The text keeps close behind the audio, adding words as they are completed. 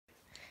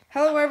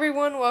Hello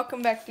everyone,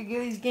 welcome back to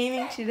Gilly's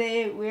Gaming.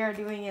 Today we are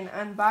doing an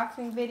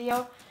unboxing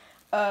video.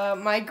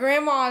 My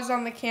grandma is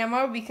on the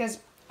camera because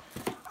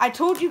I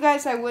told you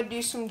guys I would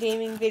do some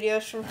gaming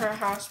videos from her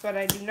house, but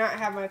I do not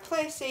have my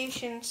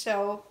PlayStation,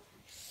 so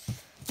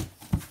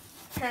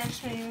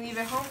parents made me leave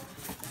it home.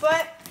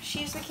 But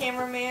she's the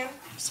cameraman.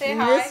 Say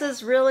and hi. This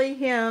is really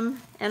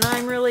him, and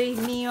I'm really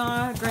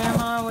Mia,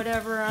 Grandma,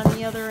 whatever, on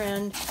the other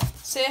end.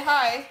 Say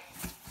hi.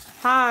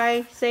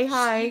 Hi, say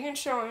hi. You can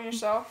show it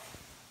yourself.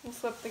 You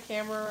flip the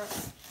camera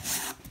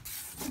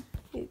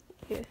around.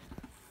 Yeah.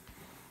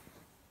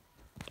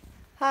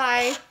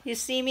 Hi, you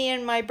see me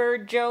and my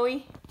bird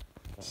Joey?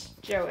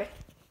 Joey.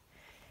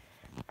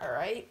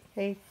 Alright.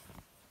 Hey,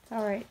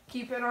 alright.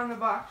 Keep it on the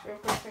box real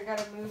quick. I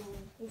gotta move.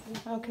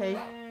 Okay.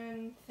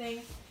 And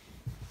thing.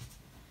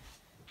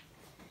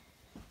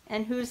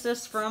 And who's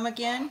this from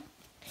again?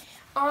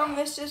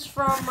 This is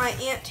from my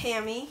Aunt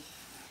Tammy.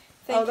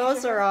 Oh,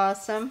 those are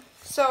awesome.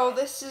 So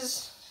this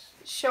is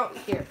shown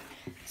here.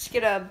 Let's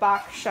get a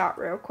box shot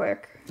real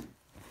quick.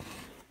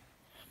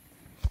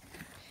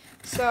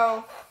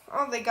 So,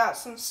 oh, they got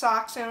some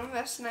socks in them.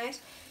 That's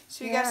nice.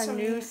 So we got some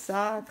new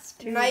socks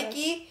too.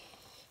 Nike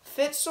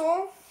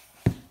Fitsole.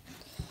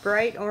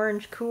 Bright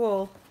orange,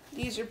 cool.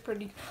 These are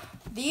pretty.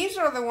 These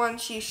are the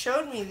ones she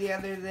showed me the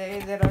other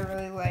day that I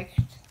really liked.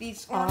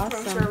 These orange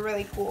ones are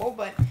really cool,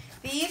 but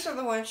these are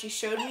the ones she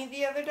showed me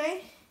the other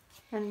day.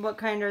 And what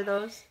kind are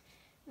those?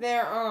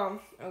 They're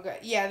okay,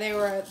 yeah, they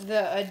were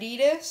the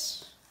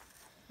Adidas.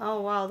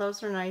 Oh wow,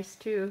 those are nice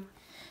too.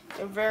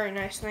 They're very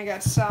nice, and they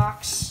got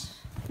socks.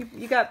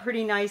 You got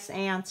pretty nice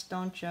aunts,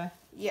 don't you?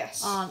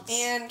 Yes. Aunts.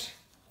 And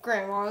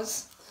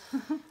grandmas.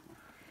 It's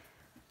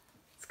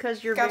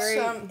because you're Got very.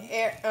 some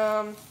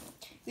Air,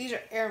 these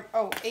are Air.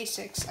 Oh,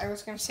 Asics. I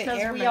was gonna say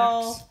Air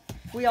Because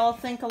Max. we all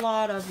think a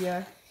lot of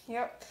you.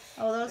 Yep.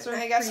 Oh, those are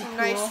I got pretty some cool.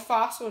 nice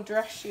Fossil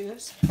dress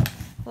shoes.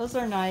 Those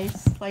are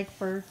nice, like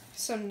for.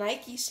 Some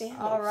Nike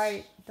sandals. All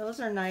right, those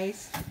are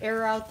nice.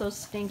 Air out those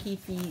stinky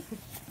feet,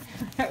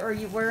 or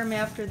you wear them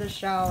after the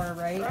shower,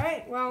 right?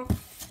 Right. Well,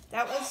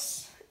 that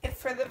was it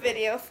for the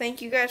video.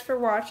 Thank you guys for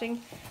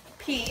watching.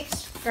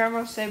 Peace.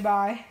 Grandma, say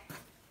bye.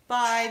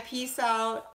 Bye. Peace out.